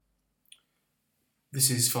This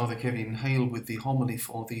is Father Kevin Hale with the homily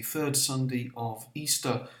for the third Sunday of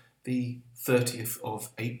Easter, the 30th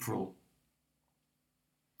of April.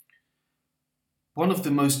 One of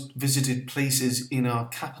the most visited places in our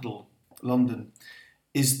capital, London,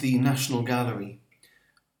 is the National Gallery,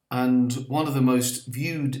 and one of the most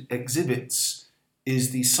viewed exhibits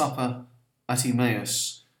is the Supper at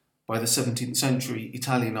Emmaus by the 17th century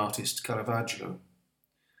Italian artist Caravaggio.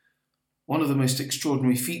 One of the most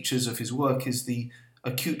extraordinary features of his work is the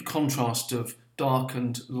acute contrast of dark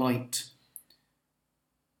and light.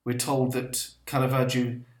 We're told that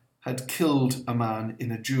Caravaggio had killed a man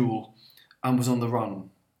in a duel and was on the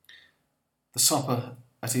run. The Supper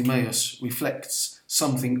at Emmaus reflects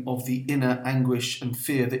something of the inner anguish and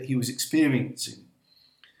fear that he was experiencing.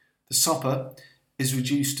 The supper is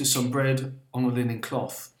reduced to some bread on a linen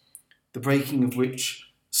cloth, the breaking of which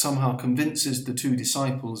somehow convinces the two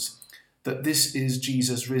disciples that this is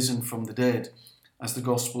Jesus risen from the dead, as the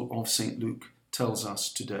Gospel of St. Luke tells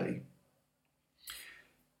us today.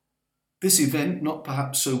 This event, not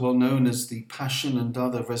perhaps so well known as the Passion and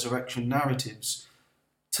other resurrection narratives,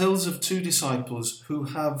 tells of two disciples who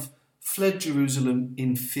have fled Jerusalem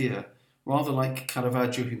in fear, rather like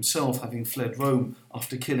Caravaggio himself having fled Rome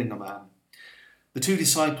after killing a man. The two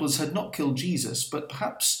disciples had not killed Jesus, but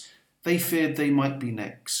perhaps they feared they might be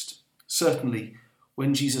next. Certainly,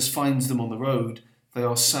 when Jesus finds them on the road, they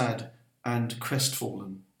are sad and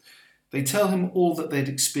crestfallen. They tell him all that they'd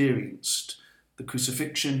experienced: the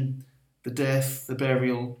crucifixion, the death, the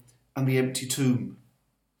burial, and the empty tomb.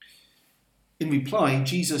 In reply,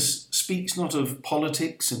 Jesus speaks not of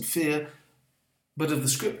politics and fear, but of the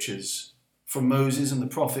scriptures, from Moses and the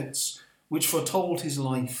prophets, which foretold his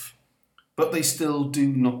life. But they still do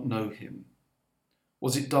not know him.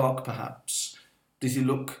 Was it dark, perhaps? Did he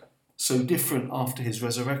look so different after his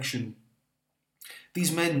resurrection?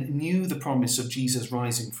 These men knew the promise of Jesus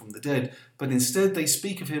rising from the dead, but instead they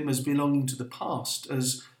speak of him as belonging to the past,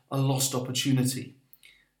 as a lost opportunity.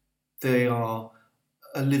 They are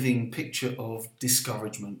a living picture of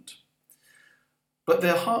discouragement. But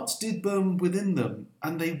their hearts did burn within them,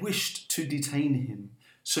 and they wished to detain him.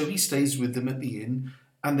 So he stays with them at the inn,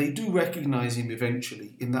 and they do recognise him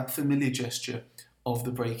eventually in that familiar gesture of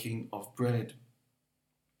the breaking of bread.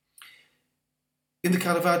 In the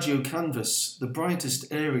Caravaggio canvas, the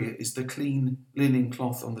brightest area is the clean linen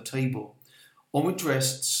cloth on the table, on which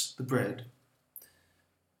rests the bread.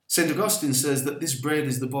 St. Augustine says that this bread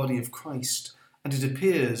is the body of Christ, and it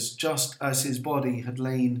appears just as his body had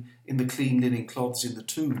lain in the clean linen cloths in the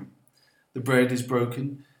tomb. The bread is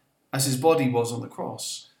broken as his body was on the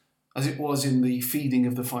cross, as it was in the feeding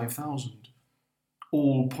of the 5,000,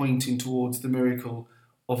 all pointing towards the miracle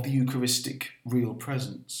of the Eucharistic real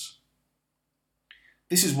presence.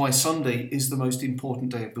 This is why Sunday is the most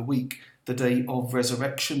important day of the week, the day of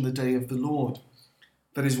resurrection, the day of the Lord.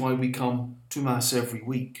 That is why we come to Mass every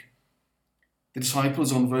week. The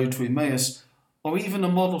disciples on the road to Emmaus are even a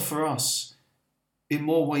model for us in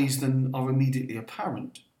more ways than are immediately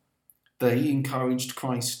apparent. They encouraged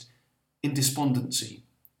Christ in despondency,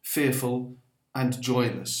 fearful and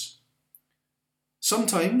joyless.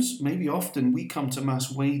 Sometimes, maybe often, we come to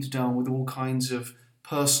Mass weighed down with all kinds of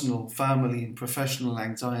personal, family and professional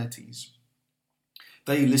anxieties.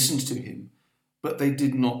 They listened to him, but they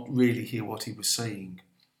did not really hear what he was saying.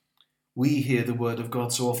 We hear the word of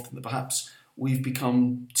God so often that perhaps we've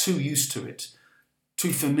become too used to it,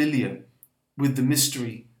 too familiar with the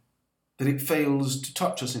mystery, that it fails to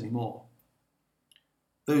touch us anymore.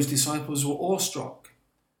 Those disciples were awestruck.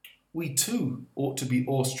 We too ought to be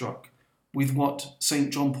awestruck with what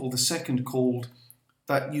St. John Paul II called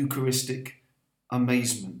that Eucharistic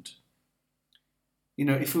amazement.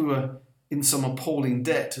 If we were in some appalling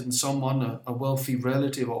debt and someone, a wealthy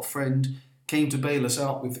relative or friend, came to bail us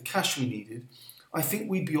out with the cash we needed, I think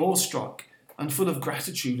we'd be awestruck and full of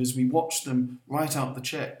gratitude as we watched them write out the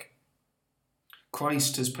cheque.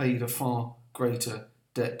 Christ has paid a far greater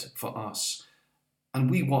debt for us,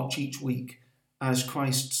 and we watch each week as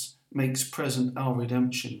Christ makes present our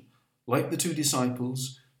redemption, like the two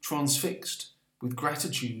disciples, transfixed with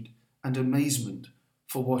gratitude and amazement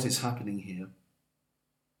for what is happening here.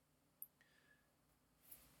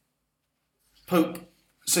 Pope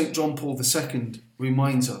St. John Paul II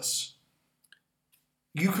reminds us,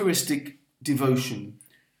 Eucharistic devotion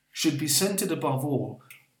should be centred above all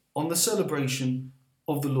on the celebration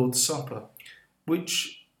of the Lord's Supper,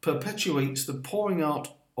 which perpetuates the pouring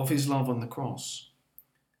out of his love on the cross.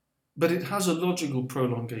 But it has a logical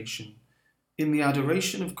prolongation in the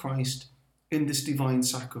adoration of Christ in this divine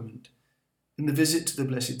sacrament, in the visit to the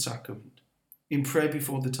Blessed Sacrament, in prayer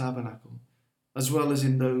before the tabernacle, as well as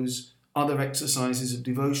in those other exercises of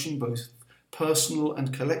devotion, both personal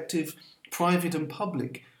and collective, private and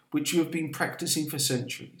public, which you have been practicing for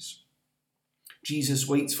centuries. Jesus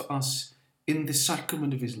waits for us in this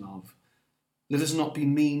sacrament of his love. Let us not be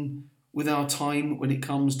mean with our time when it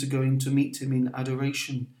comes to going to meet him in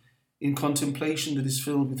adoration, in contemplation that is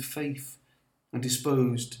filled with faith and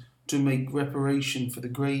disposed to make reparation for the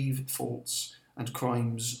grave faults and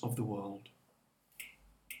crimes of the world.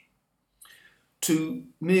 To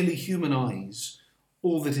merely human eyes,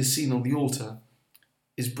 all that is seen on the altar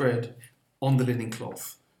is bread on the linen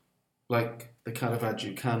cloth, like the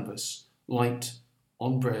Caravaggio canvas, light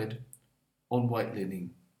on bread on white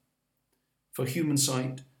linen. For human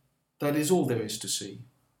sight, that is all there is to see.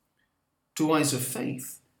 To eyes of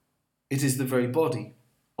faith, it is the very body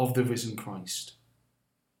of the risen Christ.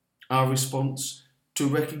 Our response to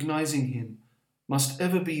recognizing him must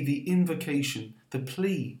ever be the invocation, the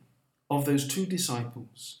plea of those two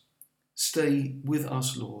disciples. Stay with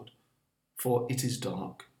us, Lord, for it is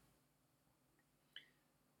dark.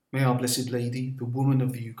 May our Blessed Lady, the woman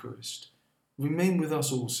of the Eucharist, remain with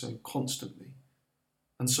us also constantly,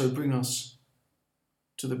 and so bring us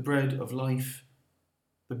to the bread of life,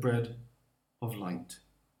 the bread of light.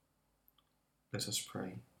 Let us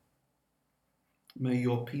pray. May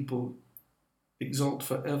your people exult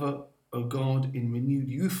forever, O God, in renewed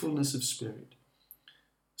youthfulness of spirit,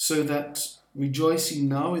 so that, rejoicing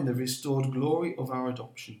now in the restored glory of our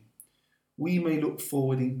adoption, we may look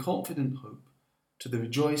forward in confident hope to the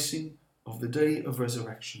rejoicing of the day of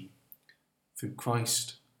resurrection. Through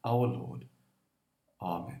Christ our Lord.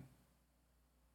 Amen.